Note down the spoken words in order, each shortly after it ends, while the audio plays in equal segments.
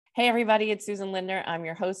Hey everybody, it's Susan Lindner. I'm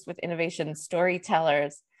your host with Innovation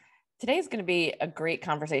Storytellers. Today's going to be a great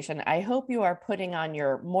conversation. I hope you are putting on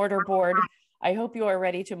your mortarboard. I hope you are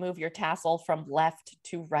ready to move your tassel from left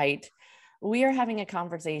to right. We are having a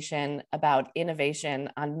conversation about innovation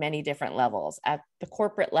on many different levels, at the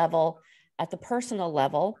corporate level, at the personal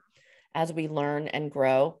level, as we learn and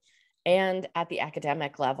grow, and at the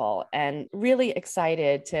academic level. And really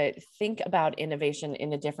excited to think about innovation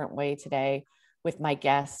in a different way today with my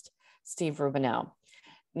guest, Steve Rubinow.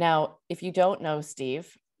 Now, if you don't know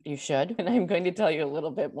Steve, you should, and I'm going to tell you a little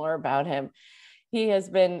bit more about him. He has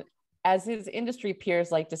been, as his industry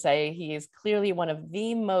peers like to say, he is clearly one of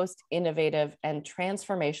the most innovative and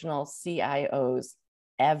transformational CIOs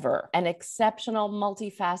ever, an exceptional,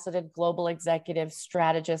 multifaceted global executive,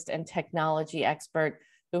 strategist, and technology expert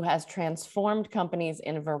who has transformed companies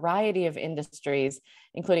in a variety of industries,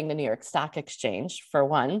 including the New York Stock Exchange, for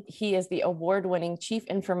one. He is the award-winning Chief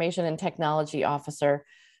Information and Technology Officer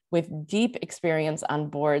with deep experience on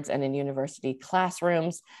boards and in university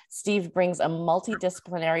classrooms. Steve brings a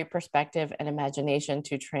multidisciplinary perspective and imagination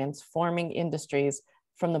to transforming industries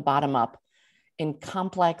from the bottom up in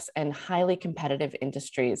complex and highly competitive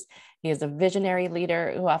industries. He is a visionary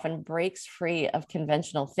leader who often breaks free of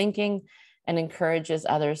conventional thinking and encourages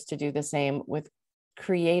others to do the same with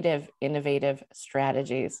creative, innovative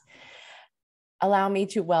strategies. Allow me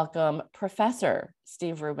to welcome Professor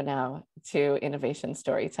Steve Rubinow to Innovation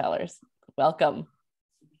Storytellers. Welcome.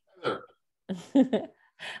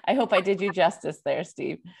 I hope I did you justice there,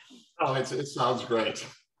 Steve. Oh, it sounds great.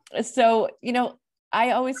 So,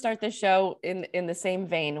 I always start the show in the same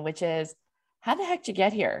vein, which is, how the heck did you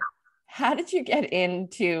get here? How did you get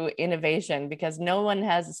into innovation? Because no one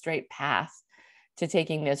has a straight path to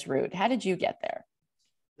taking this route. How did you get there?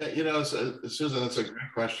 Yeah, Susan, that's a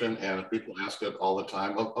great question. And people ask it all the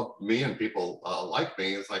time of me and people like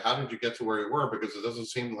me. It's like, how did you get to where you were? Because it doesn't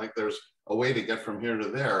seem like there's a way to get from here to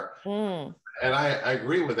there. And I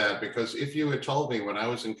agree with that, because if you had told me when I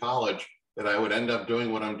was in college that I would end up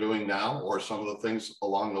doing what I'm doing now, or some of the things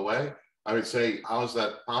along the way, I would say, how is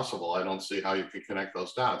that possible? I don't see how you could connect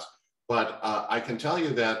those dots. But I can tell you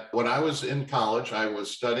that when I was in college, I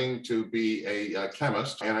was studying to be a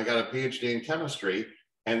chemist, and I got a PhD in chemistry.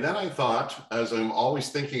 And then I thought, as I'm always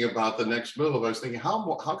thinking about the next move, I was thinking,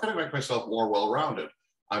 how can I make myself more well-rounded?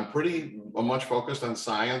 I'm pretty much focused on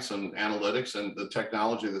science and analytics and the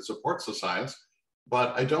technology that supports the science,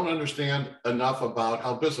 but I don't understand enough about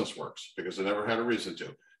how business works, because I never had a reason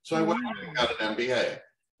to. So I went and got an MBA.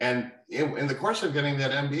 And in the course of getting that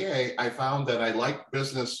MBA, I found that I liked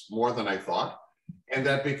business more than I thought. And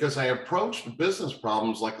that because I approached business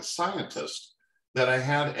problems like a scientist, that I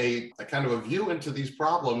had a kind of a view into these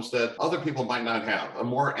problems that other people might not have, a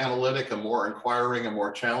more analytic, a more inquiring, a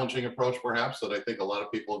more challenging approach, perhaps, that I think a lot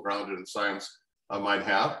of people grounded in science might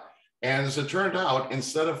have. And as it turned out,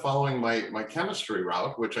 instead of following my chemistry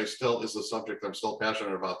route, which is a subject I'm still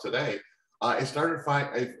passionate about today, I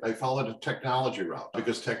followed a technology route,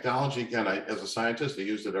 because technology, again, as a scientist, I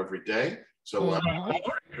used it every day. So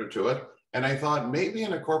I'm to it. And I thought, maybe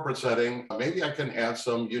in a corporate setting, maybe I can add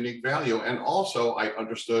some unique value. And also I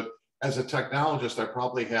understood, as a technologist, I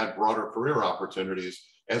probably had broader career opportunities,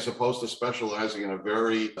 as opposed to specializing in a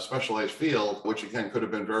very specialized field, which again could have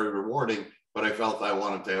been very rewarding, but I felt I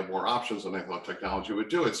wanted to have more options, and I thought technology would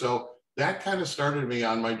do it. So that kind of started me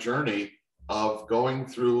on my journey of going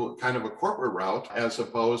through kind of a corporate route, as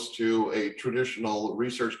opposed to a traditional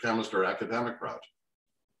research chemist or academic route.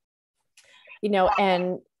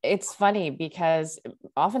 And it's funny, because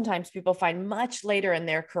oftentimes people find much later in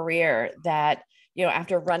their career that,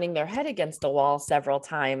 after running their head against the wall several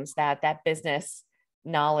times, that business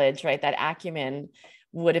knowledge, right, that acumen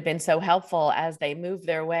would have been so helpful as they move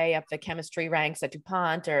their way up the chemistry ranks at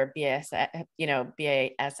DuPont or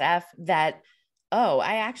BASF, that, oh,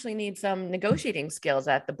 I actually need some negotiating skills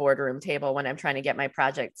at the boardroom table when I'm trying to get my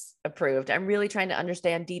projects approved. I'm really trying to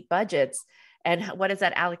understand deep budgets. And what does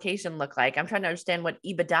that allocation look like? I'm trying to understand what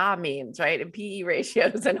EBITDA means, right? And PE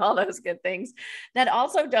ratios and all those good things that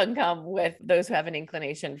also don't come with those who have an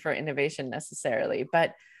inclination for innovation necessarily.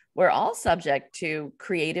 But we're all subject to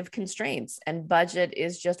creative constraints, and budget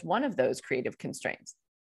is just one of those creative constraints.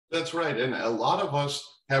 That's right. And a lot of us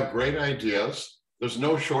have great ideas. There's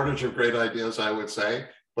no shortage of great ideas, I would say.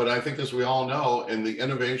 But I think, as we all know, in the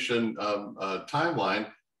innovation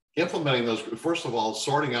timeline, implementing those, first of all,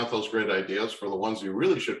 sorting out those great ideas for the ones you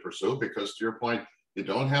really should pursue, because to your point, you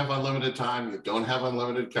don't have unlimited time, you don't have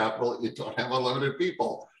unlimited capital, you don't have unlimited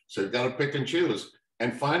people. So you've got to pick and choose.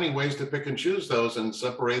 And finding ways to pick and choose those and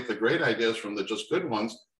separate the great ideas from the just good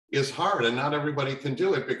ones is hard. And not everybody can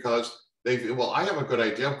do it, because well, I have a good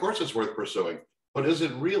idea. Of course it's worth pursuing, but is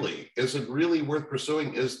it really? Is it really worth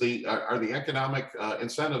pursuing? Are the economic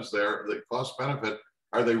incentives there, the cost benefit,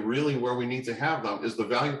 are they really where we need to have them? Is the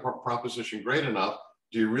value proposition great enough?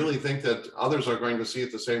 Do you really think that others are going to see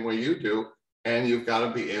it the same way you do? And you've got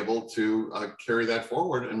to be able to carry that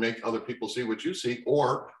forward and make other people see what you see,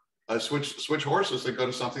 or switch horses and go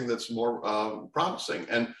to something that's more promising.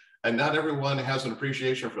 And not everyone has an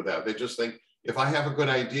appreciation for that. They just think, if I have a good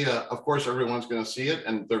idea, of course, everyone's going to see it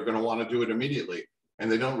and they're going to want to do it immediately.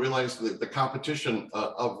 And they don't realize the competition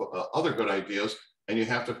of other good ideas. And you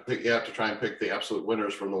have to try and pick the absolute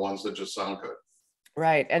winners from the ones that just sound good.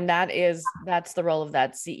 Right. And that's the role of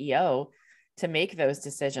that CEO, to make those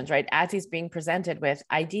decisions, right? As he's being presented with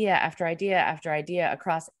idea after idea after idea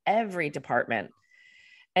across every department.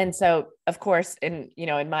 And so, of course, in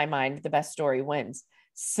my mind, the best story wins.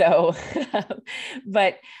 So,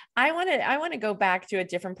 but I want to go back to a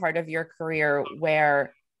different part of your career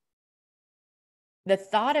where the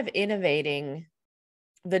thought of innovating,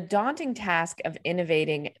 the daunting task of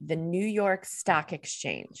innovating the New York Stock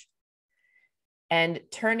Exchange and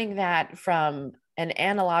turning that from an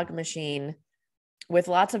analog machine with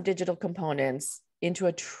lots of digital components into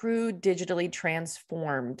a true digitally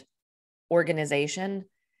transformed organization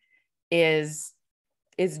is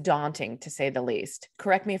daunting, to say the least.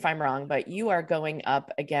 Correct me if I'm wrong, but you are going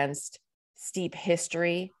up against steep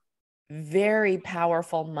history, very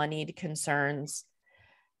powerful moneyed concerns,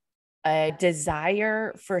 a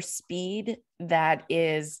desire for speed that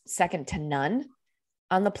is second to none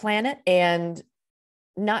on the planet. And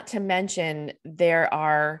not to mention, there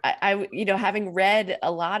are, having read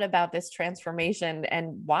a lot about this transformation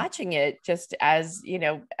and watching it just as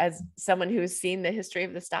someone who's seen the history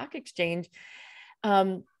of the stock exchange,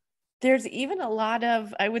 there's even a lot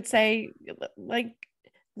of, I would say, like,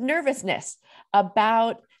 nervousness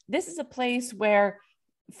about this is a place where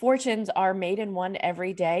fortunes are made and won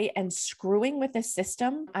every day, and screwing with the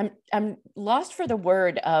system. I'm lost for the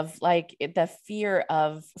word of, like, the fear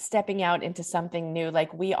of stepping out into something new.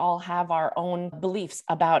 Like, we all have our own beliefs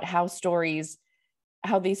about how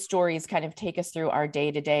these stories kind of take us through our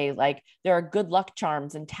day to day. Like, there are good luck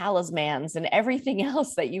charms and talismans and everything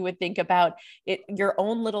else that you would think about it, your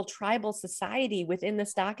own little tribal society within the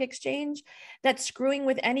stock exchange, that screwing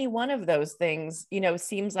with any one of those things,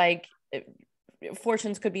 seems like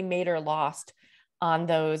fortunes could be made or lost on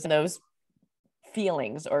those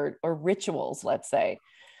feelings or rituals, let's say.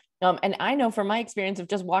 And I know from my experience of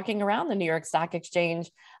just walking around the New York Stock Exchange,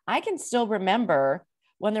 I can still remember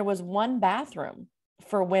when there was one bathroom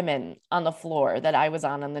for women on the floor that I was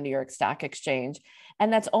on the New York Stock Exchange.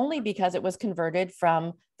 And that's only because it was converted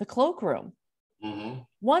from the cloakroom. Mm-hmm.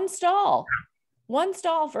 One stall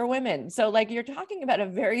for women. So, like, you're talking about a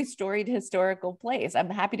very storied historical place. I'm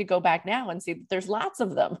happy to go back now and see that there's lots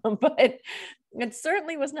of them, but it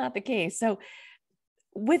certainly was not the case. So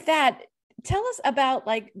with that, tell us about,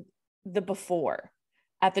 like, the before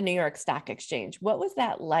at the New York Stock Exchange. What was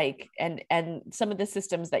that like? And some of the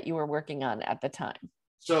systems that you were working on at the time.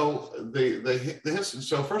 So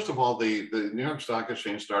so first of all, the New York Stock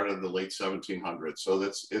Exchange started in the late 1700s. So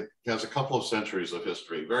it has a couple of centuries of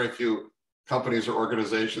history. Very few companies or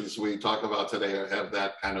organizations we talk about today have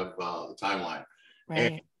that kind of timeline.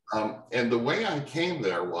 Right. And the way I came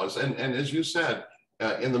there was, and as you said,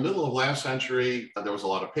 in the middle of last century, there was a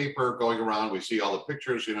lot of paper going around. We see all the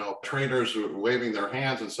pictures, traders waving their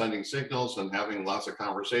hands and sending signals and having lots of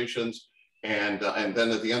conversations. And then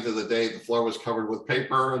at the end of the day, the floor was covered with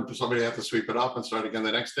paper and somebody had to sweep it up and start again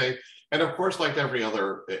the next day. And of course, like every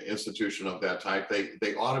other institution of that type,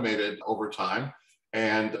 they automated over time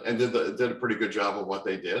and did a pretty good job of what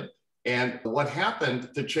they did. And what happened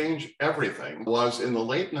to change everything was in the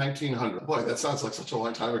late 1900s. Boy, that sounds like such a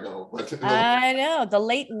long time ago. But I know, the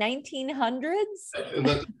late 1900s? In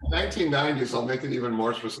the 1990s, I'll make it even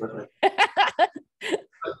more specific.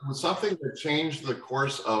 Something that changed the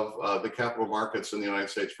course of the capital markets in the United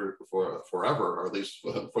States for forever, or at least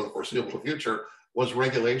for the foreseeable future, was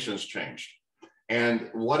regulations changed. And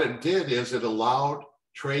what it did is it allowed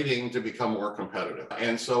trading to become more competitive.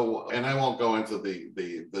 And so, and I won't go into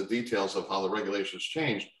the details of how the regulations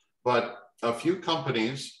changed, but a few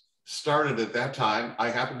companies started at that time. I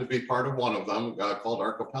happened to be part of one of them called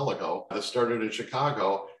Archipelago that started in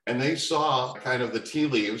Chicago. And they saw kind of the tea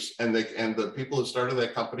leaves, and the people who started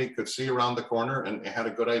that company could see around the corner and had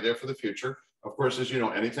a good idea for the future. Of course, as you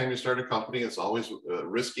know, anytime you start a company, it's always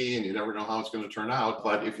risky and you never know how it's going to turn out.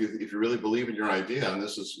 But if you really believe in your idea, and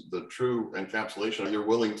this is the true encapsulation, you're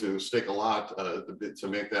willing to stake a lot to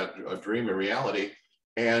make that a dream a reality.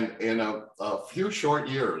 And in a few short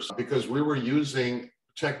years, because we were using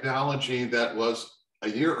technology that was a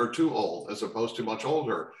year or two old as opposed to much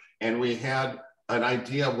older. And we had an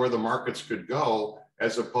idea of where the markets could go,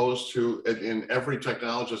 as opposed to, in every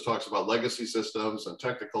technologist talks about legacy systems and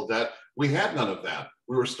technical debt. We had none of that.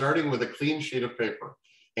 We were starting with a clean sheet of paper.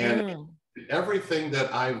 And everything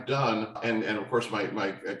that I've done, and of course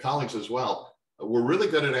my colleagues as well, we're really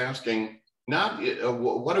good at asking, not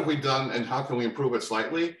what have we done and how can we improve it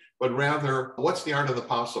slightly, but rather, what's the art of the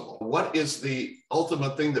possible? What is the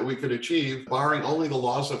ultimate thing that we could achieve, barring only the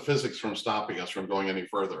laws of physics from stopping us from going any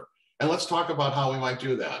further? And let's talk about how we might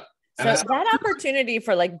do that. So that opportunity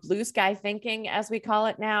for like blue sky thinking, as we call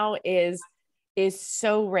it now, is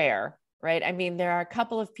so rare, right? I mean, there are a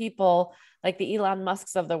couple of people like the Elon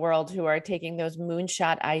Musks of the world who are taking those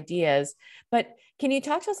moonshot ideas. But can you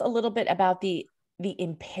talk to us a little bit about the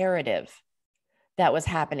imperative that was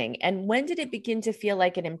happening? And when did it begin to feel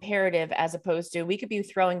like an imperative, as opposed to we could be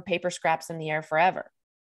throwing paper scraps in the air forever?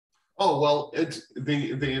 Oh, well, it's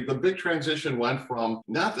the big transition went from,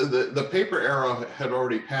 not the paper era had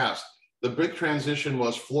already passed. The big transition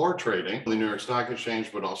was floor trading, the New York Stock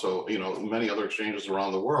Exchange, but also, many other exchanges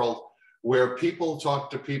around the world, where people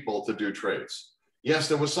talk to people to do trades. Yes,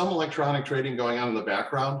 there was some electronic trading going on in the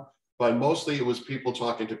background, but mostly it was people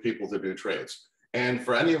talking to people to do trades. And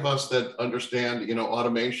for any of us that understand,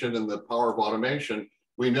 automation and the power of automation,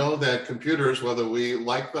 we know that computers, whether we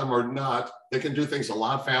like them or not, they can do things a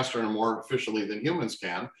lot faster and more efficiently than humans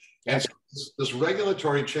can. And so this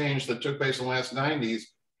regulatory change that took place in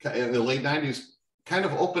the late 90s, kind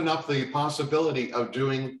of opened up the possibility of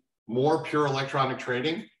doing more pure electronic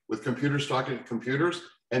trading with computers talking to computers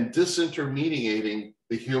and disintermediating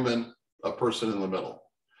the human person in the middle.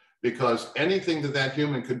 Because anything that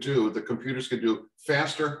human could do, the computers could do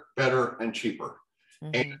faster, better, and cheaper.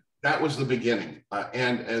 And that was the beginning.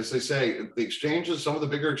 And as they say, the exchanges, some of the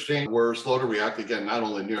bigger exchanges were slow to react. Again, not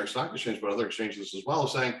only New York Stock Exchange, but other exchanges as well,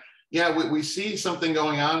 saying, yeah, we see something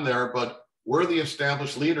going on there, but we're the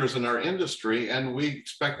established leaders in our industry, and we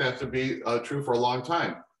expect that to be true for a long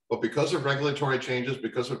time. But because of regulatory changes,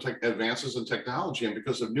 because of advances in technology, and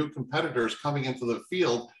because of new competitors coming into the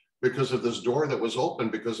field, because of this door that was open,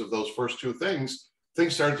 because of those first two things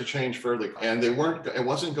started to change fairly. And it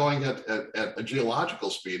wasn't going at a geological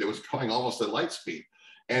speed, it was going almost at light speed.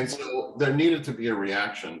 And so there needed to be a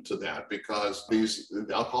reaction to that, because these,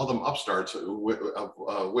 I'll call them upstarts,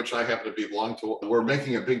 which I happen to belong to, were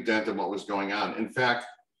making a big dent in what was going on. In fact,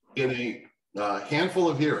 in a handful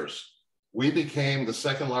of years, we became the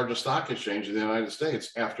second largest stock exchange in the United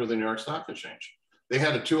States after the New York Stock Exchange. They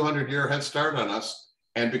had a 200-year head start on us.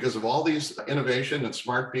 And because of all these innovation and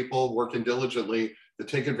smart people working diligently to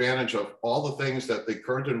take advantage of all the things that the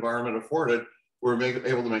current environment afforded, we were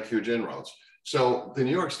able to make huge inroads. So the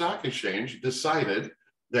New York Stock Exchange decided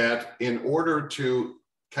that in order to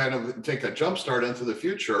kind of take a jump start into the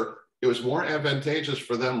future, it was more advantageous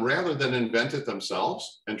for them, rather than invent it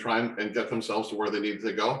themselves and try and get themselves to where they needed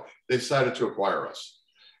to go, they decided to acquire us.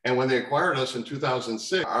 And when they acquired us in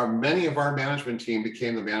 2006, many of our management team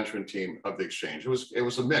became the management team of the exchange. It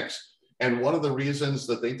was a mix. And one of the reasons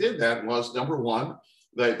that they did that was, number one,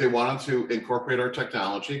 that they wanted to incorporate our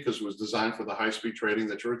technology because it was designed for the high-speed trading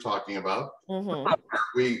that you were talking about.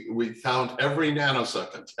 We count every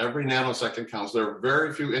nanosecond. Every nanosecond counts. There are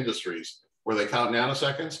very few industries where they count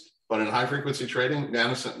nanoseconds, but in high-frequency trading,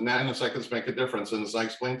 nanoseconds make a difference. And as I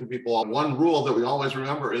explained to people, one rule that we always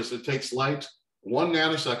remember is it takes light 1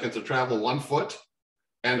 nanosecond to travel 1 foot.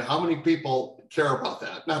 And how many people care about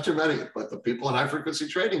that? Not too many, but the people in high frequency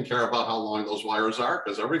trading care about how long those wires are,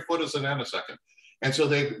 because every foot is a nanosecond. And so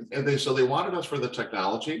they wanted us for the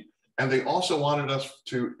technology, and they also wanted us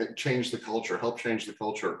to change the culture, help change the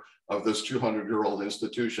culture of this 200-year-old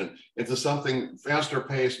institution into something faster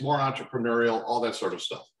paced, more entrepreneurial, all that sort of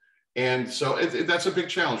stuff. And so that's a big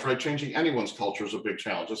challenge, right? Changing anyone's culture is a big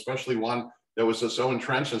challenge, especially one that was so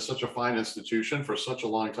entrenched in such a fine institution for such a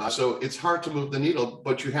long time. So it's hard to move the needle,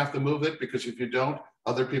 but you have to move it, because if you don't,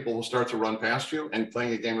 other people will start to run past you, and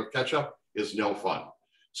playing a game of catch up is no fun.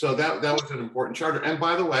 So that was an important charter. And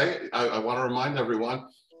by the way, I want to remind everyone,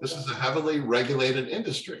 this is a heavily regulated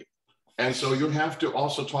industry. And so you have to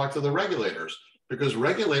also talk to the regulators, because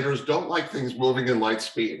regulators don't like things moving in light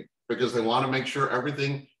speed, because they want to make sure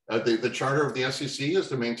everything, the charter of the SEC is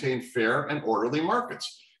to maintain fair and orderly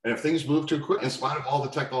markets. And if things move too quick, in spite of all the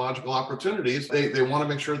technological opportunities, they want to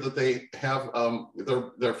make sure that they have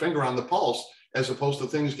their finger on the pulse, as opposed to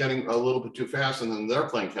things getting a little bit too fast and then they're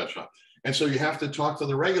playing catch up. And so you have to talk to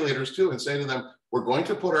the regulators too and say to them, we're going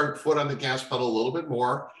to put our foot on the gas pedal a little bit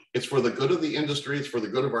more. It's for the good of the industry. It's for the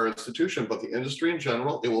good of our institution, but the industry in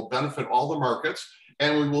general, it will benefit all the markets.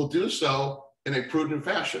 And we will do so in a prudent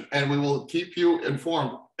fashion. And we will keep you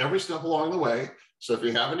informed every step along the way. So if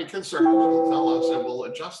you have any concerns, tell us and we'll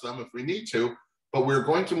adjust them if we need to. But we're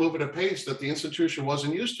going to move at a pace that the institution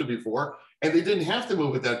wasn't used to before. And they didn't have to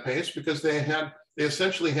move at that pace because they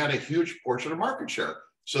essentially had a huge portion of market share.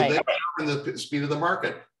 So they were in the speed of the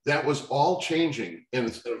market. That was all changing in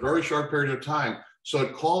a very short period of time. So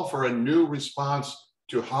it called for a new response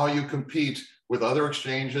to how you compete with other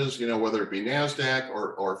exchanges, whether it be NASDAQ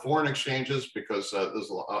or foreign exchanges, because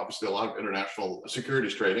there's obviously a lot of international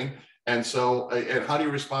securities trading. And so, and how do you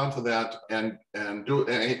respond to that? And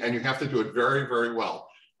you have to do it very, very well.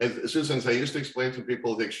 As Susan, I used to explain to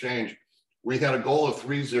people at the exchange, we had a goal of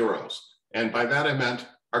 3 zeros. And by that I meant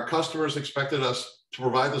our customers expected us to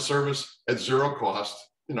provide the service at zero cost,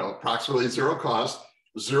 approximately zero cost,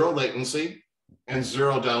 zero latency, and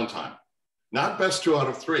zero downtime. Not best 2 out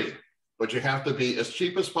of 3, but you have to be as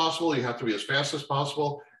cheap as possible, you have to be as fast as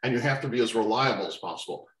possible, and you have to be as reliable as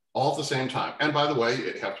possible, all at the same time. And by the way,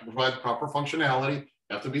 you have to provide the proper functionality,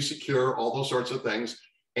 you have to be secure, all those sorts of things.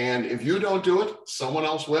 And if you don't do it, someone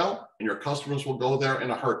else will, and your customers will go there in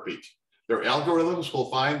a heartbeat. Their algorithms will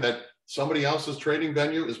find that somebody else's trading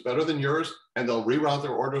venue is better than yours, and they'll reroute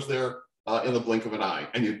their orders there in the blink of an eye.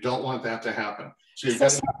 And you don't want that to happen. So you've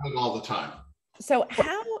got to do it all the time. So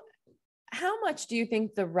how much do you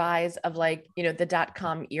think the rise of the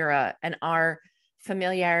 .com era and our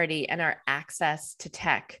familiarity and our access to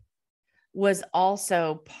tech was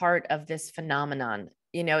also part of this phenomenon,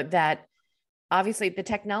 that obviously the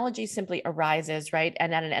technology simply arises, right?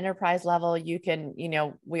 And at an enterprise level, you can,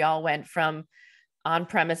 we all went from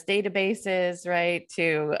on-premise databases, right,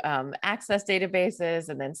 to Access databases,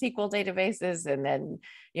 and then SQL databases, and then,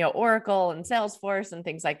 Oracle and Salesforce and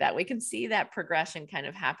things like that. We can see that progression kind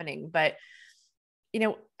of happening. But,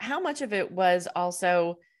 how much of it was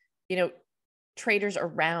also, traders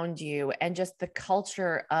around you and just the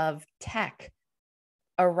culture of tech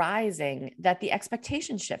arising that the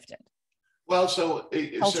expectations shifted? Well, so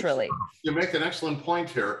culturally, you make an excellent point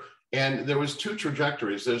here. And there was 2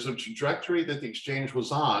 trajectories. There's a trajectory that the exchange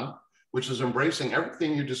was on, which is embracing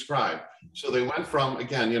everything you described. So they went from,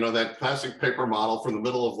 again, that classic paper model from the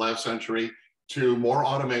middle of last century to more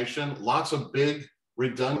automation, lots of big,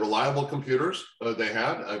 redundant, reliable computers they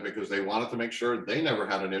had because they wanted to make sure they never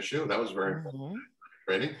had an issue. That was very important.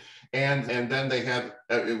 Trading. And then they had,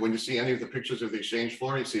 when you see any of the pictures of the exchange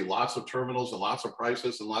floor, you see lots of terminals and lots of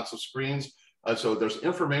prices and lots of screens. So there's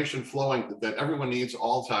information flowing that everyone needs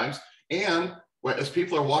all times. And as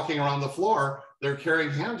people are walking around the floor, they're carrying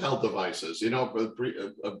handheld devices,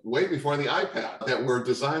 way before the iPad, that were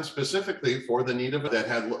designed specifically for the need of it, that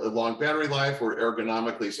had long battery life, were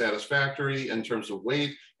ergonomically satisfactory in terms of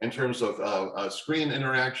weight, in terms of screen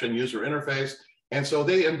interaction, user interface. And so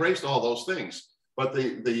they embraced all those things. But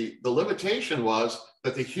the limitation was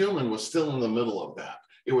that the human was still in the middle of that.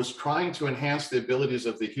 It was trying to enhance the abilities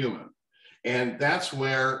of the human. And that's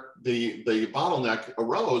where the bottleneck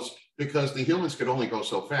arose, because the humans could only go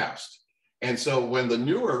so fast. And so when the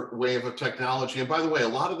newer wave of technology, and by the way, a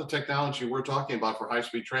lot of the technology we're talking about for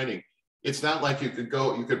high-speed trading, it's not like you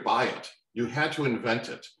could buy it. You had to invent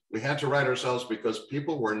it. We had to write ourselves, because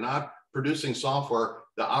people were not producing software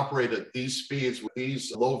that operate at these speeds, with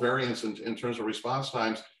these low variance in terms of response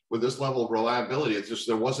times, with this level of reliability. It's just,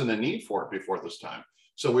 there wasn't a need for it before this time.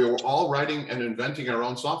 So we were all writing and inventing our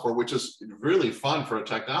own software, which is really fun for a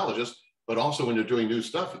technologist, but also when you're doing new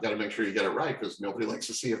stuff, you got to make sure you get it right, because nobody likes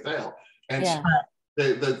to see it fail. And so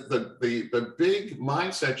the big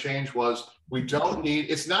mindset change was, we don't need,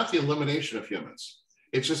 it's not the elimination of humans.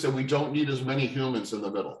 It's just that we don't need as many humans in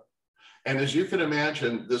the middle. And as you can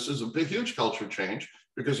imagine, this is a big, huge culture change,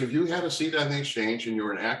 because if you had a seat on the exchange and you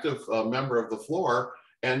were an active member of the floor,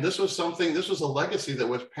 and this was a legacy that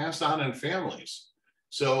was passed on in families.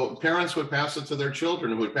 So parents would pass it to their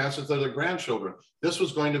children, and would pass it to their grandchildren. This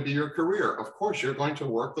was going to be your career. Of course, you're going to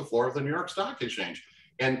work the floor of the New York Stock Exchange.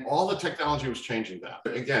 And all the technology was changing that.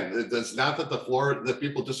 Again, it's not that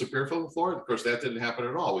people disappear from the floor. Of course, that didn't happen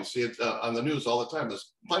at all. We see it on the news all the time.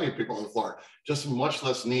 There's plenty of people on the floor, just much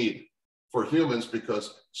less need for humans,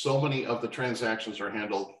 because so many of the transactions are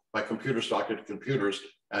handled by stock computers,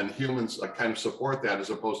 and humans kind of support that, as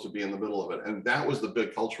opposed to be in the middle of it. And that was the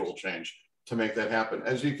big cultural change to make that happen.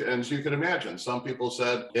 As you can imagine, some people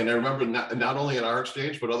said, and I remember not only at our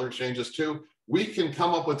exchange, but other exchanges too, we can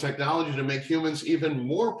come up with technology to make humans even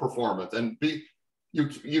more performant, and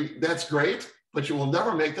that's great, but you will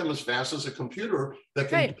never make them as fast as a computer that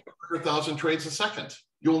can do 100,000 trades a second.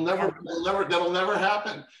 That'll never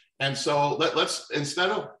happen. And so let's,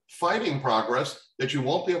 instead of fighting progress that you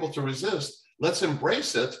won't be able to resist, let's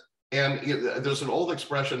embrace it And there's an old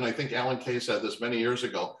expression, I think Alan Kay said this many years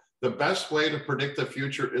ago, the best way to predict the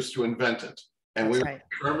future is to invent it. And we were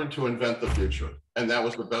determined to invent the future. And that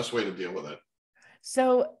was the best way to deal with it.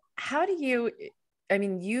 So how do you, I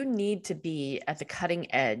mean, you need to be at the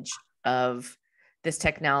cutting edge of this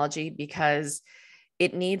technology because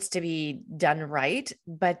it needs to be done right,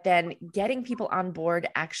 but then getting people on board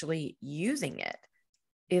actually using it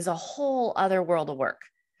is a whole other world of work.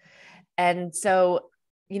 And so,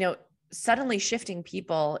 suddenly shifting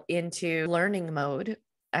people into learning mode,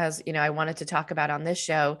 as I wanted to talk about on this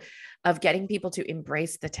show, of getting people to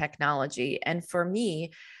embrace the technology. And for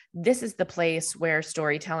me, this is the place where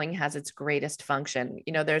storytelling has its greatest function.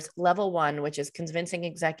 There's level one, which is convincing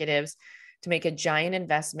executives to make a giant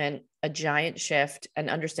investment, a giant shift, and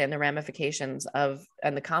understand the ramifications of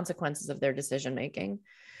and the consequences of their decision making.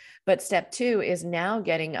 But step two is now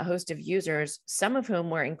getting a host of users, some of whom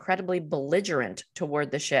were incredibly belligerent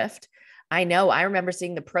toward the shift. I remember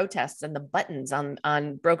seeing the protests and the buttons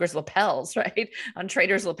on brokers' lapels, right? On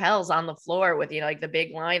traders' lapels on the floor with, like the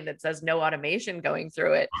big line that says no automation going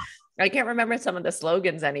through it. I can't remember some of the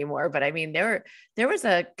slogans anymore, but I mean, there was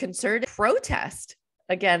a concerted protest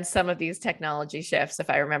against some of these technology shifts, if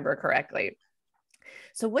I remember correctly.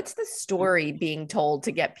 So what's the story being told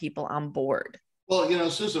to get people on board? Well,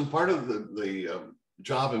 Susan, part of the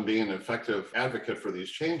job in being an effective advocate for these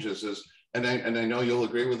changes is, and I know you'll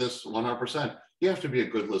agree with this 100%, you have to be a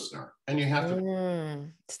good listener. And you have to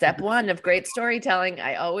step one of great storytelling.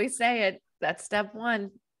 I always say it. That's step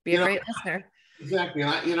one. Be a great listener. Exactly.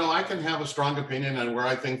 And I can have a strong opinion on where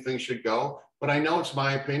I think things should go, but I know it's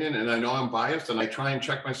my opinion and I know I'm biased and I try and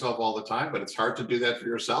check myself all the time, but it's hard to do that for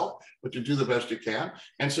yourself, but you do the best you can.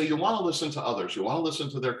 And so you want to listen to others. You want to listen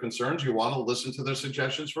to their concerns. You want to listen to their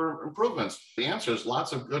suggestions for improvements. The answers,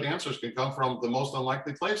 lots of good answers can come from the most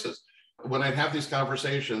unlikely places. When I'd have these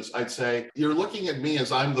conversations, I'd say, you're looking at me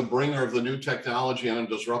as I'm the bringer of the new technology and I'm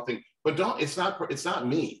disrupting, but it's not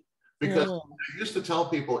me. Because I used to tell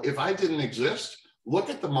people, if I didn't exist,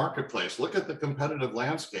 look at the marketplace, look at the competitive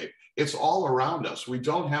landscape. It's all around us. We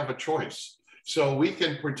don't have a choice. So we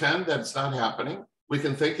can pretend that it's not happening. We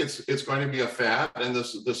can think it's going to be a fad and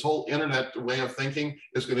this whole internet way of thinking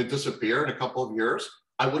is going to disappear in a couple of years.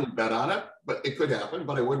 I wouldn't bet on it, but it could happen,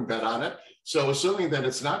 but I wouldn't bet on it. So assuming that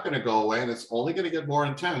it's not going to go away and it's only going to get more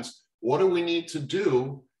intense, what do we need to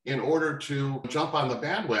do in order to jump on the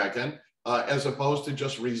bandwagon as opposed to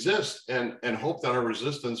just resist and hope that our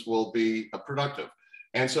resistance will be productive?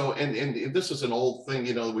 And so, and this is an old thing,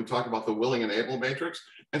 we talk about the willing and able matrix.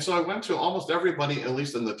 And so I went to almost everybody, at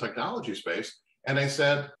least in the technology space, and I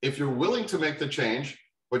said, if you're willing to make the change,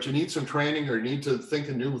 but you need some training or need to think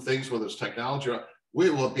of new things, whether it's technology, we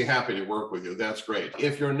will be happy to work with you. That's great.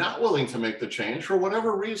 If you're not willing to make the change for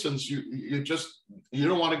whatever reasons, you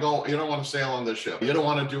don't want to go, you don't want to sail on this ship. You don't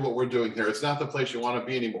want to do what we're doing here. It's not the place you want to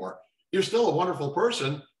be anymore. You're still a wonderful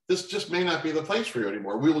person. This just may not be the place for you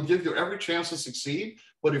anymore. We will give you every chance to succeed.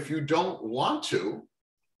 But if you don't want to,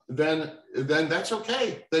 then that's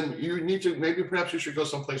okay. Then you need to, perhaps you should go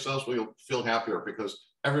someplace else where you'll feel happier, because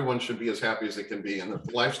everyone should be as happy as they can be. And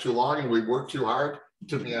life's too long and we work too hard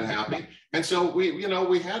to be unhappy. And so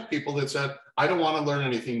we had people that said, I don't want to learn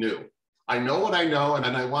anything new. I know what I know, and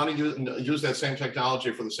I want to use that same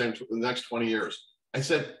technology for the next 20 years. I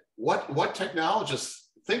said, what technologist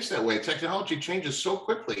thinks that way? Technology changes so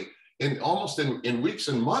quickly. In weeks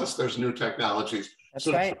and months, there's new technologies. That's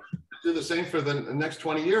so right. Do the same for the next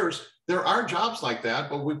 20 years. There are jobs like that,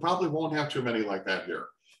 but we probably won't have too many like that here.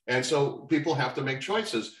 And so people have to make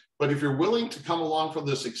choices. But if you're willing to come along for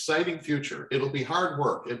this exciting future, it'll be hard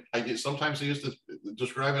work. Sometimes I used to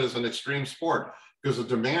describe it as an extreme sport because the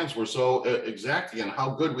demands were so exacting and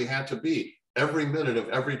how good we had to be every minute of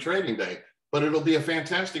every trading day. But it'll be a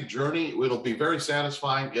fantastic journey. It'll be very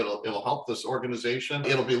satisfying. It'll help this organization.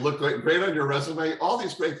 It'll look great on your resume, all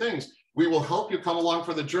these great things. We will help you come along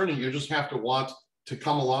for the journey. You just have to want to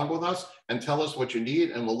come along with us and tell us what you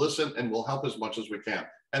need, and we'll listen and we'll help as much as we can.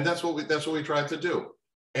 And that's what we tried to do.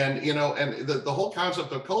 And the whole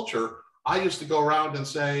concept of culture, I used to go around and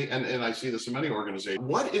say, and I see this in many organizations,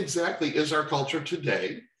 what exactly is our culture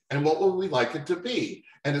today and what would we like it to be?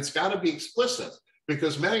 And it's got to be explicit,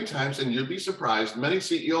 because many times, and you'd be surprised, many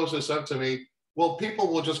CEOs have said to me, well,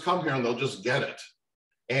 people will just come here and they'll just get it.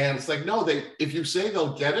 And it's like, no, if you say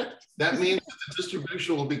they'll get it, that means that the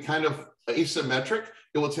distribution will be kind of asymmetric.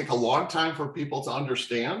 It will take a long time for people to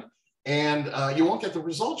understand, and you won't get the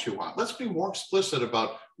results you want. Let's be more explicit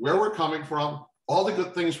about where we're coming from, all the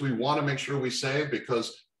good things we want to make sure we say,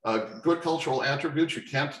 because Good cultural attributes you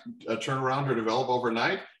can't turn around or develop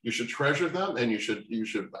overnight. You should treasure them, and you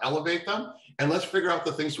should elevate them. And let's figure out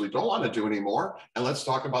the things we don't want to do anymore, and let's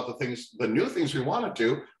talk about the new things we want to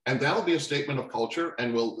do. And that'll be a statement of culture,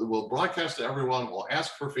 and we'll broadcast to everyone. We'll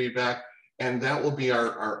ask for feedback, and that will be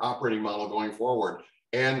our operating model going forward.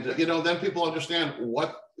 And then people understand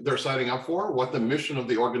what they're signing up for, what the mission of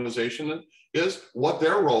the organization is, what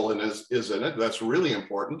their role is in it. That's really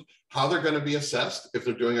important. How they're going to be assessed, if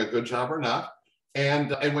they're doing a good job or not.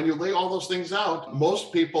 And when you lay all those things out,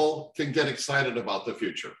 most people can get excited about the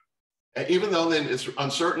future. And even though then it's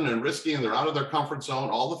uncertain and risky and they're out of their comfort zone,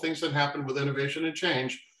 all the things that happen with innovation and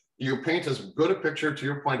change, you paint as good a picture, to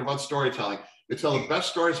your point about storytelling. You tell the best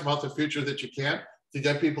stories about the future that you can to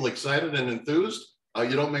get people excited and enthused.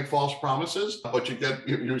 You don't make false promises, but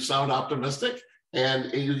you sound optimistic, and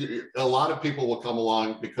a lot of people will come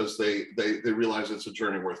along because they realize it's a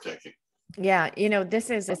journey worth taking. Yeah,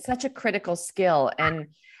 it's such a critical skill. And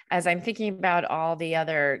as I'm thinking about all the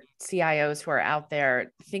other CIOs who are out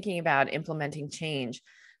there thinking about implementing change,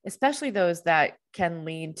 especially those that can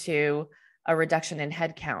lead to a reduction in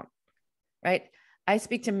headcount, right? I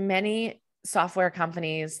speak to many software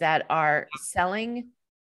companies that are selling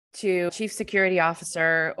to a chief security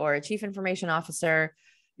officer or a chief information officer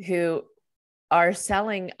who are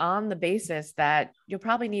selling on the basis that you'll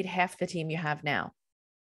probably need half the team you have now.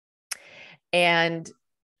 And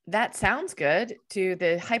that sounds good to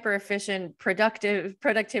the hyper efficient,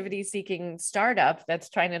 productivity seeking startup that's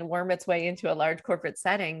trying to worm its way into a large corporate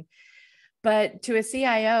setting. But to a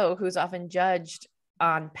CIO who's often judged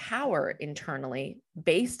on power internally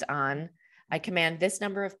based on, I command this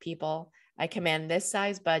number of people, I command this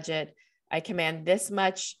size budget, I command this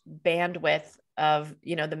much bandwidth of,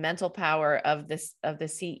 the mental power of the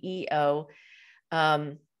CEO.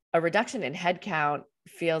 A reduction in headcount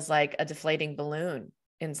feels like a deflating balloon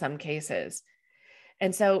in some cases.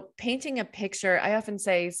 And so painting a picture, I often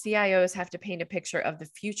say CIOs have to paint a picture of the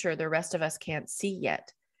future the rest of us can't see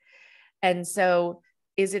yet. And so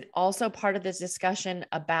is it also part of this discussion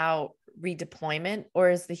about redeployment, or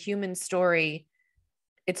is the human story,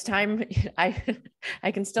 it's time?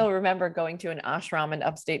 I can still remember going to an ashram in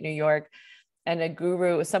upstate New York, and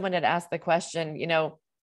someone had asked the question,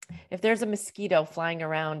 if there's a mosquito flying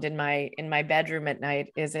around in my bedroom at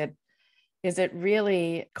night, is it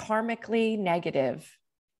really karmically negative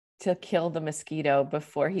to kill the mosquito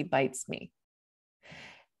before he bites me?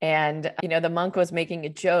 And, the monk was making a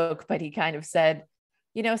joke, but he kind of said,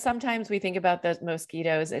 sometimes we think about those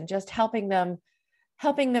mosquitoes and just helping them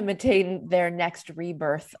attain their next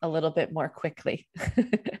rebirth a little bit more quickly,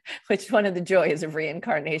 which is one of the joys of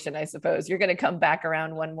reincarnation, I suppose. You're going to come back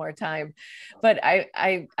around one more time. But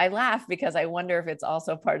I laugh because I wonder if it's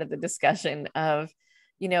also part of the discussion of,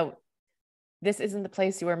 this isn't the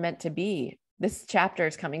place you were meant to be. This chapter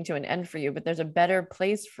is coming to an end for you, but there's a better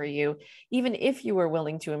place for you. Even if you were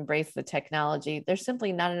willing to embrace the technology, there's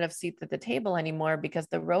simply not enough seats at the table anymore because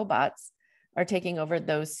the robots are taking over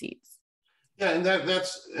those seats. Yeah, and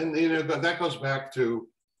that goes back to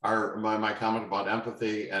my comment about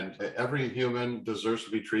empathy, and every human deserves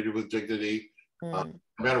to be treated with dignity, no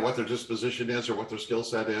matter what their disposition is or what their skill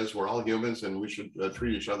set is. We're all humans, and we should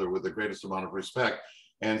treat each other with the greatest amount of respect.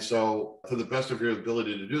 And so, to the best of your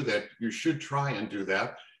ability to do that, you should try and do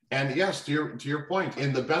that. And yes, to your point,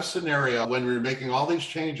 in the best scenario, when we're making all these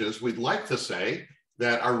changes, we'd like to say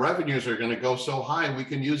that our revenues are going to go so high we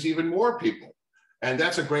can use even more people. And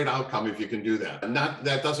that's a great outcome if you can do that.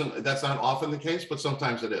 That's not often the case, but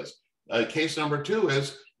sometimes it is. Case number two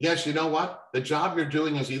is, yes, you know what? The job you're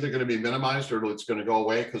doing is either going to be minimized or it's going to go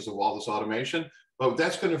away because of all this automation. But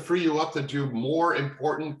that's going to free you up to do more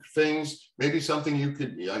important things. Maybe something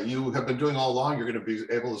you have been doing all along, you're going to be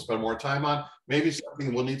able to spend more time on. Maybe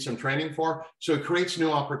something we'll need some training for. So it creates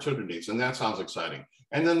new opportunities, and that sounds exciting.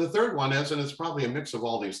 And then the third one is, and it's probably a mix of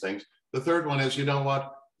all these things, the third one is, you know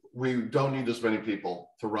what? We don't need as many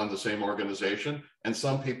people to run the same organization, and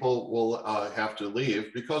some people will have to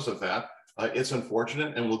leave because of that. It's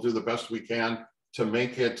unfortunate, and we'll do the best we can to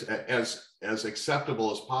make it as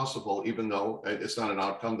acceptable as possible, even though it's not an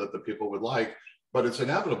outcome that the people would like, but it's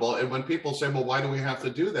inevitable. And when people say, well, why do we have to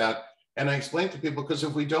do that? And I explain to people, because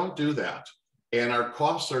if we don't do that and our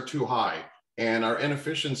costs are too high and our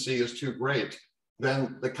inefficiency is too great,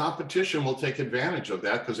 then the competition will take advantage of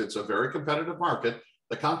that, because it's a very competitive market.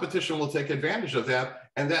 The competition will take advantage of that,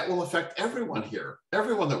 and that will affect everyone here.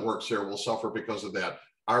 Everyone that works here will suffer because of that.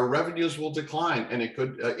 Our revenues will decline, and it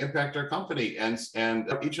could impact our company and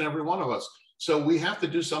each and every one of us. So we have to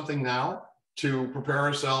do something now. to prepare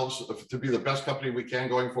ourselves to be the best company we can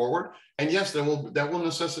going forward. And yes, that will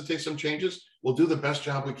necessitate some changes. We'll do the best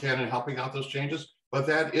job we can in helping out those changes, but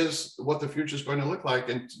that is what the future is going to look like.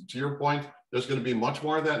 And to your point, there's going to be much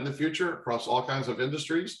more of that in the future across all kinds of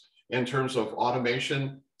industries in terms of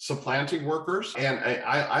automation supplanting workers. And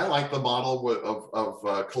I like the model of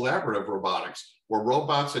collaborative robotics, where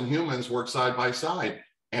robots and humans work side by side,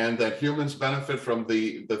 and that humans benefit from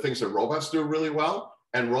the things that robots do really well,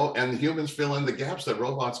 and humans fill in the gaps that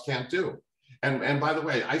robots can't do. And by the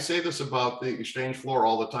way, I say this about the exchange floor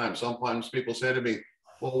all the time. Sometimes people say to me,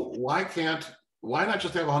 well, why not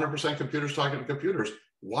just have 100% computers talking to computers?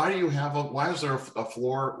 Why is there a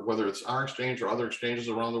floor, whether it's our exchange or other exchanges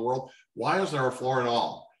around the world? Why is there a floor at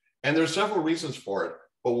all? And there's several reasons for it.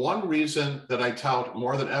 But one reason that I tout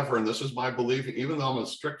more than ever, and this is my belief, even though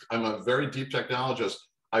I'm a very deep technologist,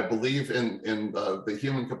 I believe in the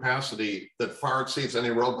human capacity that far exceeds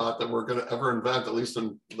any robot that we're going to ever invent, at least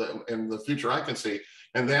in the future I can see.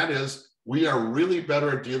 And that is, we are really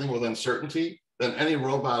better at dealing with uncertainty than any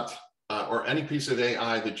robot or any piece of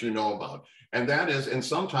AI that you know about. And that is, and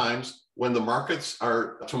sometimes when the markets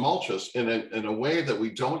are tumultuous in a way that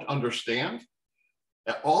we don't understand,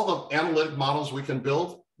 all the analytic models we can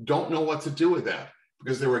build don't know what to do with that,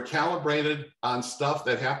 because they were calibrated on stuff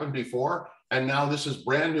that happened before. And now this is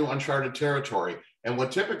brand new uncharted territory. And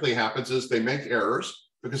what typically happens is they make errors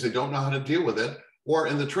because they don't know how to deal with it. Or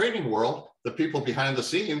in the trading world, the people behind the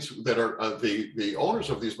scenes that are the owners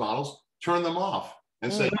of these models turn them off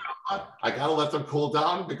and say, you know what? I got to let them cool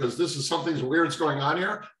down because this is something weird's going on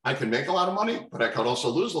here. I can make a lot of money, but I could also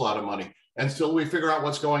lose a lot of money. Until we figure out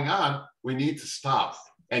what's going on, we need to stop.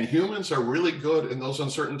 And humans are really good in those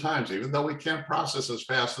uncertain times, even though we can't process as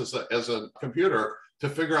fast as a computer, to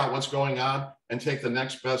figure out what's going on and take the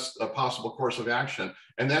next best possible course of action.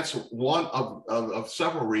 And that's one of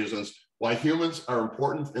several reasons why humans are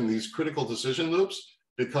important in these critical decision loops,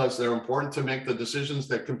 because they're important to make the decisions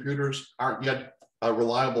that computers aren't yet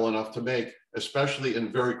reliable enough to make, especially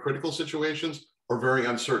in very critical situations or very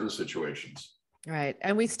uncertain situations. Right.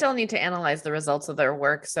 And we still need to analyze the results of their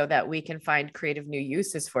work so that we can find creative new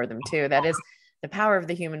uses for them too. That is, the power of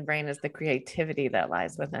the human brain is the creativity that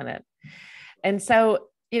lies within it. And so,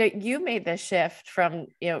 you made this shift from,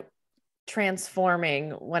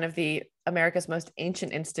 transforming one of the America's most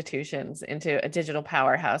ancient institutions into a digital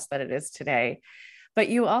powerhouse that it is today. But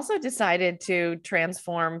you also decided to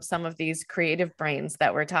transform some of these creative brains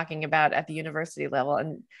that we're talking about at the university level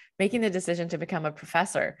and making the decision to become a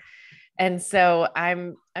professor. And so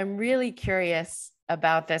I'm really curious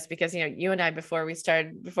about this because, you and I, before we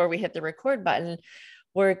hit the record button,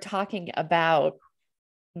 we're talking about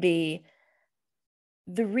the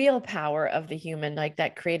real power of the human, like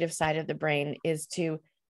that creative side of the brain, is to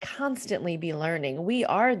constantly be learning. We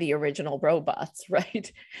are the original robots,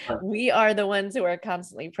 right? We are the ones who are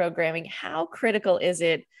constantly programming. How critical is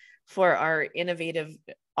it for our innovative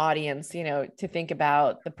audience, to think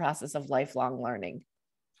about the process of lifelong learning?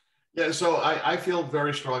 Yeah, so I feel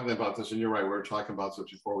very strongly about this, and you're right, we were talking about this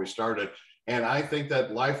before we started. And I think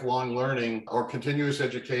that lifelong learning or continuous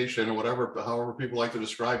education or however people like to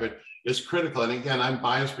describe it is critical. And again, I'm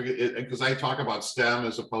biased because I talk about STEM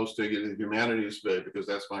as opposed to the humanities because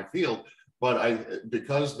that's my field. But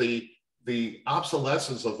because the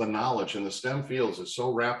obsolescence of the knowledge in the STEM fields is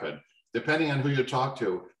so rapid, depending on who you talk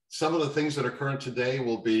to, some of the things that are current today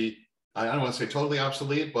will be, I don't want to say totally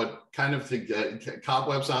obsolete, but kind of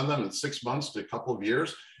cobwebs on them in 6 months to a couple of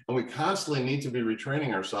years. And we constantly need to be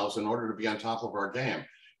retraining ourselves in order to be on top of our game.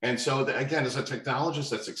 And so again, as a technologist,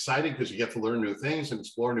 that's exciting because you get to learn new things and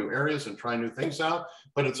explore new areas and try new things out.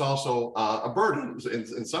 But it's also a burden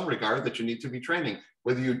in some regard that you need to be training.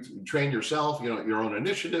 Whether you train yourself, your own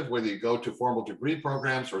initiative, whether you go to formal degree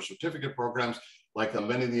programs or certificate programs, like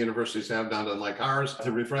many of the universities have done, unlike ours,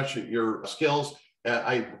 to refresh your skills.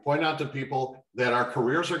 I point out to people that our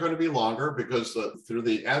careers are going to be longer because through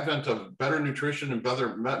the advent of better nutrition and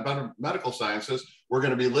better medical sciences, we're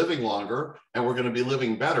going to be living longer and we're going to be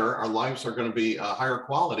living better. Our lives are going to be higher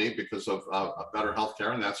quality because of better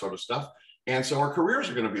healthcare and that sort of stuff. And so our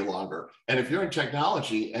careers are going to be longer. And if you're in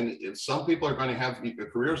technology, and if some people are going to have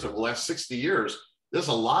careers that will last 60 years, there's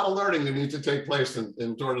a lot of learning that needs to take place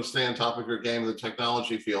in order to stay on top of your game in the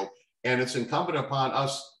technology field. And it's incumbent upon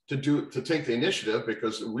us to take the initiative,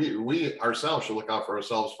 because we ourselves should look out for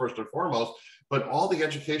ourselves first and foremost, but all the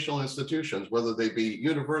educational institutions, whether they be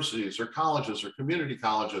universities or colleges or community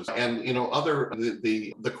colleges and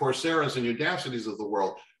the Coursera's and Udacities of the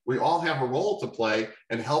world, we all have a role to play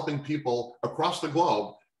in helping people across the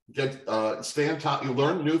globe stay on top. You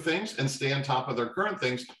learn new things and stay on top of their current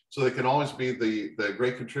things, so they can always be the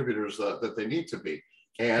great contributors that they need to be.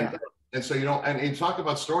 And so, and you talk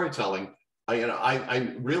about storytelling.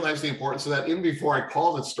 I realized the importance of that even before I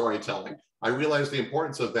called it storytelling. I realized the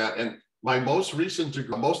importance of that. And my most recent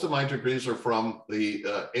degree, most of my degrees are from the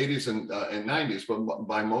 80s and 90s, but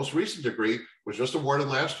my most recent degree was just awarded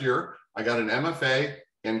last year. I got an MFA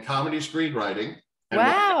in comedy screenwriting.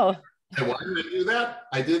 Wow. And why did I do that?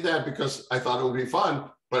 I did that because I thought it would be fun,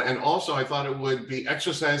 and also I thought it would be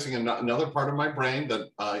exercising another part of my brain that,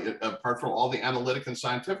 apart from all the analytic and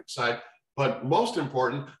scientific side. But most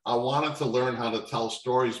important, I wanted to learn how to tell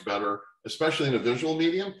stories better, especially in a visual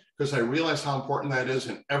medium, because I realized how important that is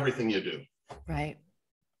in everything you do. Right.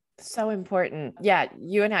 So important. Yeah.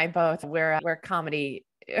 You and I both, we're comedy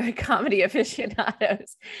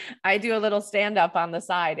aficionados. I do a little stand up on the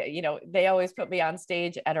side. They always put me on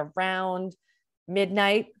stage at around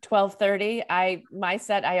midnight, 12:30. My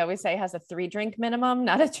set, I always say, has a 3-drink minimum,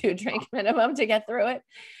 not a 2-drink minimum to get through it.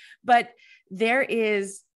 But there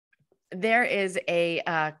is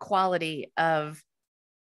a quality of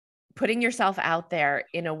putting yourself out there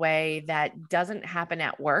in a way that doesn't happen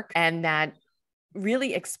at work, and that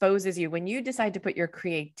really exposes you when you decide to put your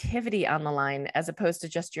creativity on the line as opposed to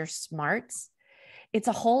just your smarts. It's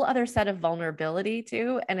a whole other set of vulnerability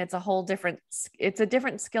too. And it's a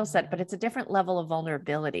different skill set, but it's a different level of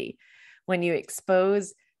vulnerability when you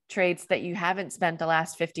expose traits that you haven't spent the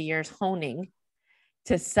last 50 years honing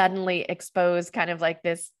to suddenly expose kind of like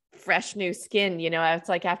this fresh new skin. It's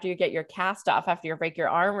like after you get your cast off, after you break your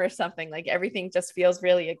arm or something, like everything just feels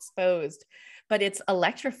really exposed. But it's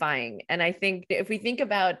electrifying. And I think if we think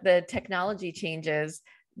about the technology changes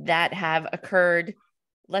that have occurred,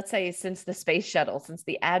 let's say since the space shuttle, since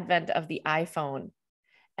the advent of the iPhone,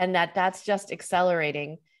 and that's just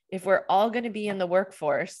accelerating, if we're all going to be in the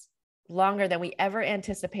workforce longer than we ever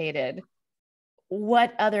anticipated,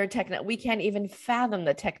 what other we can't even fathom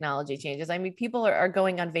the technology changes. I mean, people are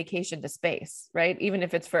going on vacation to space, right? Even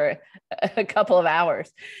if it's for a couple of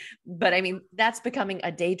hours. But I mean, that's becoming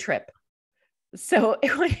a day trip. So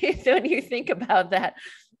when you think about that,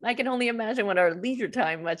 I can only imagine what our leisure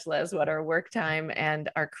time, much less what our work time and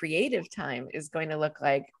our creative time is going to look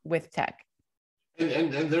like with tech.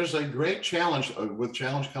 And there's a great challenge. With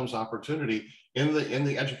challenge comes opportunity in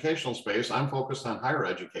the educational space. I'm focused on higher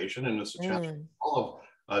education, and it's a challenge for all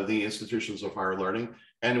of the institutions of higher learning.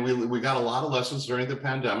 And we got a lot of lessons during the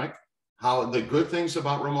pandemic, how the good things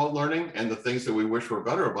about remote learning and the things that we wish were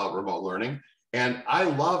better about remote learning. And I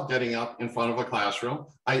love getting up in front of a classroom.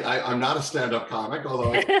 I'm not a stand-up comic,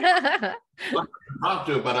 although I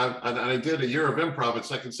did a year of improv at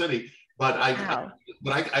Second City. But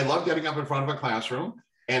I love getting up in front of a classroom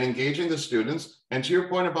and engaging the students. And to your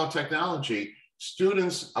point about technology,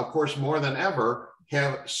 students, of course, more than ever,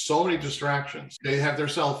 have so many distractions. They have their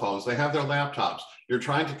cell phones, they have their laptops. You're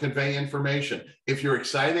trying to convey information. If you're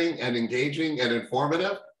exciting and engaging and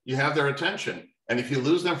informative, you have their attention. And if you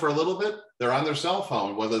lose them for a little bit, they're on their cell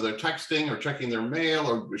phone, whether they're texting or checking their mail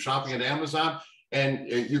or shopping at Amazon. And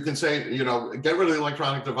you can say, get rid of the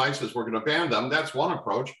electronic devices, we're going to ban them. That's one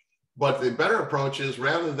approach. But the better approach is,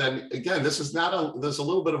 rather than, again, there's a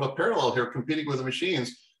little bit of a parallel here, competing with the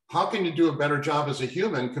machines. How can you do a better job as a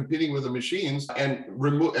human competing with the machines and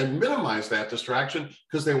remove and minimize that distraction,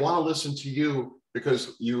 because they want to listen to you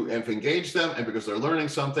because you have engaged them and because they're learning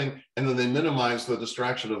something, and then they minimize the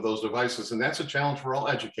distraction of those devices. And that's a challenge for all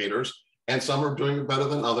educators, and some are doing it better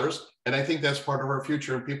than others. And I think that's part of our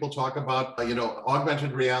future. And people talk about,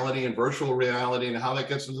 augmented reality and virtual reality and how that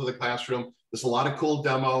gets into the classroom. There's a lot of cool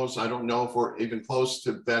demos. I don't know if we're even close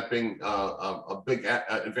to that being a big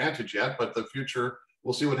advantage yet, but the future,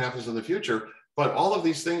 we'll see what happens in the future. But all of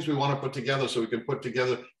these things we want to put together so we can put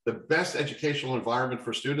together the best educational environment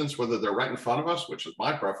for students, whether they're right in front of us, which is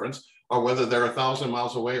my preference, or whether they're 1,000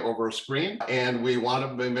 miles away over a screen. And we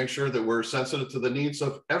want to make sure that we're sensitive to the needs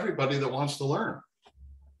of everybody that wants to learn.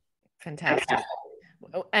 Fantastic.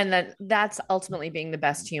 And that's ultimately being the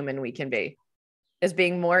best human we can be, is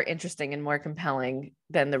being more interesting and more compelling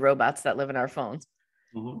than the robots that live in our phones.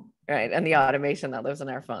 Mm-hmm. Right. And the automation that lives in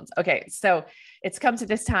our phones. Okay. So it's come to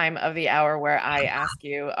this time of the hour where I ask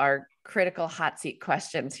you our critical hot seat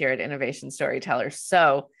questions here at Innovation Storytellers.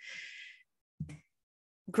 So,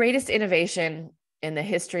 greatest innovation in the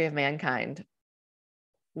history of mankind.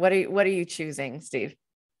 What are you choosing, Steve?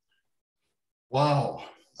 Wow.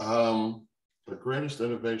 The greatest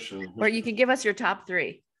innovation. Or you can give us your top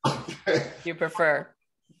 3. Okay. If you prefer.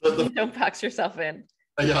 Don't box yourself in.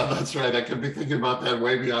 Yeah, that's right. I could be thinking about that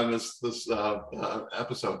way beyond this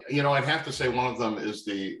episode. I'd have to say one of them is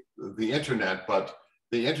the internet, but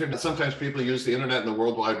the internet, sometimes people use the internet and the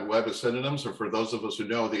World Wide Web as synonyms, or for those of us who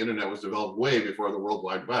know, the internet was developed way before the World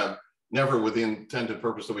Wide Web, never with the intended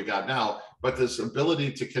purpose that we got now, but this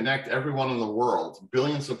ability to connect everyone in the world,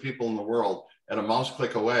 billions of people in the world, at a mouse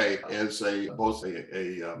click away is both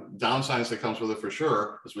a downside that comes with it for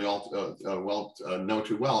sure, as we all know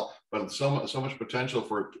too well, but so much potential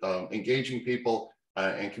for engaging people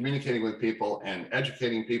and communicating with people and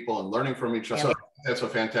educating people and learning from each other. So that's a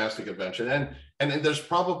fantastic invention. And there's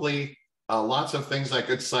probably lots of things I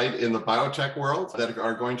could cite in the biotech world that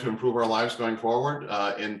are going to improve our lives going forward,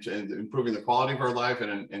 in improving the quality of our life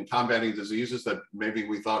and in combating diseases that maybe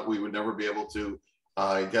we thought we would never be able to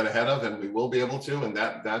get ahead of, and we will be able to, and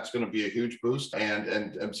that's going to be a huge boost.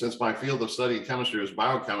 And since my field of study in chemistry is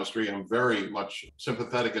biochemistry, I'm very much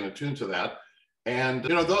sympathetic and attuned to that. And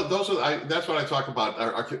that's what I talk about: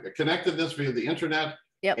 our connectedness via the internet.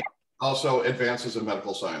 Yep. And also advances in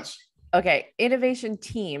medical science. Okay, innovation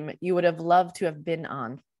team you would have loved to have been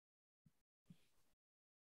on,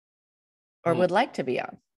 or would like to be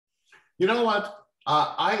on. You know what?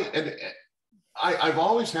 I've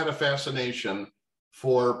always had a fascination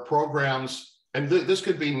for programs, and this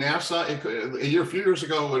could be NASA. A few years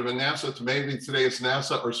ago, it would have been NASA. To maybe today it's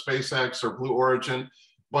NASA or SpaceX or Blue Origin.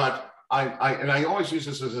 But I always use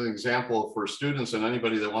this as an example for students and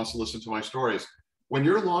anybody that wants to listen to my stories. When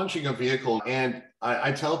you're launching a vehicle, and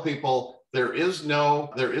I tell people there is no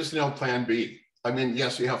plan B. I mean,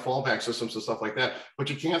 yes, you have fallback systems and stuff like that, but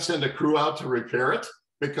you can't send a crew out to repair it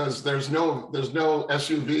because there's no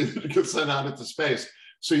SUV that you can send out into space.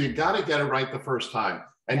 So you got to get it right the first time.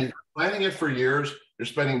 And you're planning it for years. You're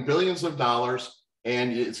spending billions of dollars,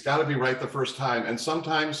 and it's got to be right the first time. And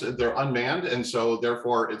sometimes they're unmanned, and so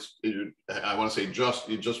therefore you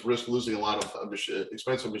just risk losing a lot of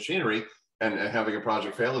expensive machinery and having a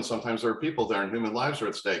project fail. And sometimes there are people there and human lives are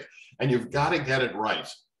at stake. And you've got to get it right.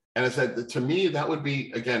 And I said, to me, that would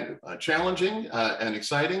be, again, challenging and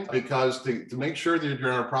exciting, because to make sure that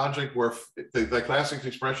you're in a project where the classic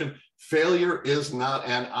expression, failure is not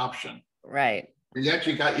an option. Right. And yet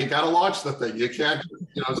you got to launch the thing. You can't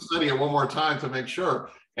study it one more time to make sure.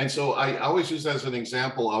 And so I always use that as an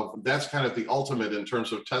example of that's kind of the ultimate in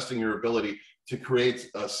terms of testing your ability to create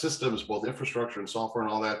systems, both infrastructure and software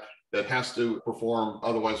and all that has to perform.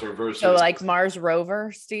 Otherwise, they're very serious. So like Mars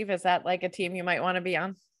rover, Steve, is that like a team you might want to be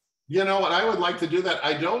on? You know what? I would like to do that.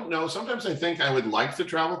 I don't know. Sometimes I think I would like to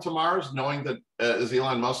travel to Mars, knowing that, as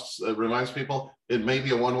Elon Musk reminds people, it may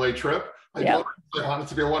be a one-way trip. I don't really want it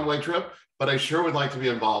to be a one-way trip, but I sure would like to be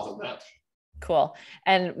involved in that. Cool.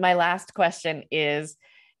 And my last question is,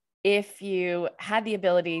 if you had the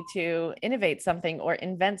ability to innovate something or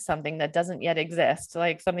invent something that doesn't yet exist,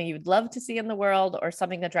 like something you'd love to see in the world or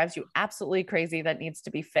something that drives you absolutely crazy that needs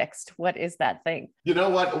to be fixed, what is that thing? You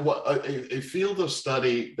know what? A field of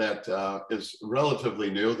study that is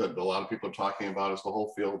relatively new that a lot of people are talking about is the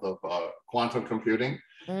whole field of quantum computing.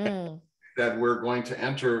 That we're going to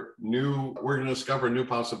discover new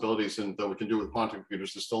possibilities and that we can do with quantum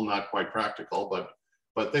computers. Is still not quite practical,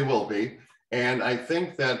 but they will be. And I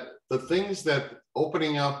think that the things that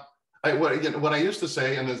opening up, what I used to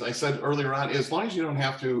say, and as I said earlier on, as long as you don't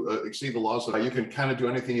have to exceed the laws, you can kind of do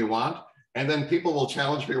anything you want. And then people will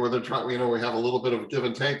challenge me where they're trying, we have a little bit of a give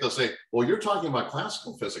and take. They'll say, well, you're talking about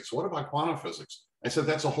classical physics. What about quantum physics? I said,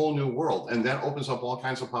 that's a whole new world. And that opens up all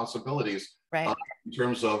kinds of possibilities, right, in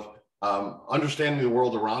terms of understanding the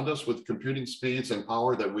world around us with computing speeds and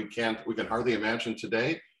power that we can hardly imagine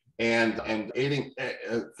today. And aiding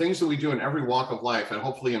things that we do in every walk of life, and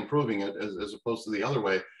hopefully improving it as opposed to the other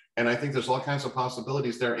way. And I think there's all kinds of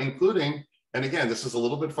possibilities there, including, and again, this is a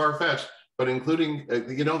little bit far-fetched, but including,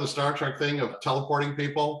 the Star Trek thing of teleporting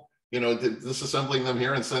people, disassembling them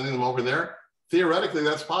here and sending them over there. Theoretically,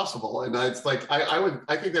 that's possible. And it's like, I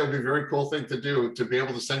think that would be a very cool thing to do, to be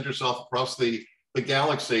able to send yourself across the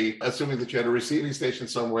galaxy, assuming that you had a receiving station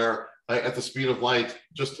somewhere, at the speed of light,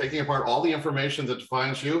 just taking apart all the information that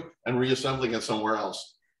defines you and reassembling it somewhere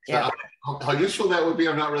else. So how useful that would be,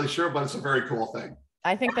 I'm not really sure, but it's a very cool thing.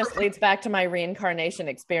 I think this leads back to my reincarnation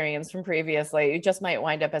experience from previously. You just might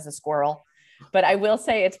wind up as a squirrel. But I will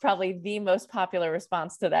say it's probably the most popular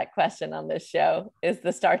response to that question on this show is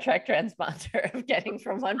the Star Trek transponder of getting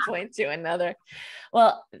from one point to another.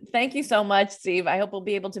 Well, thank you so much, Steve. I hope we'll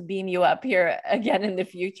be able to beam you up here again in the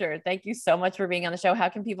future. Thank you so much for being on the show. How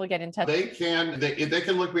can people get in touch? They can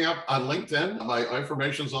look me up on LinkedIn. My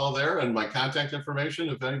information's all there and my contact information.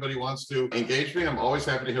 If anybody wants to engage me, I'm always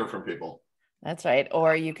happy to hear from people. That's right.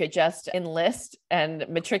 Or you could just enlist and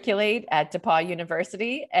matriculate at DePaul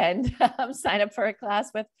University and sign up for a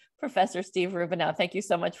class with Professor Steve Rubinow. Thank you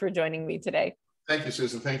so much for joining me today. Thank you,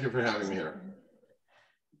 Susan. Thank you for having me here.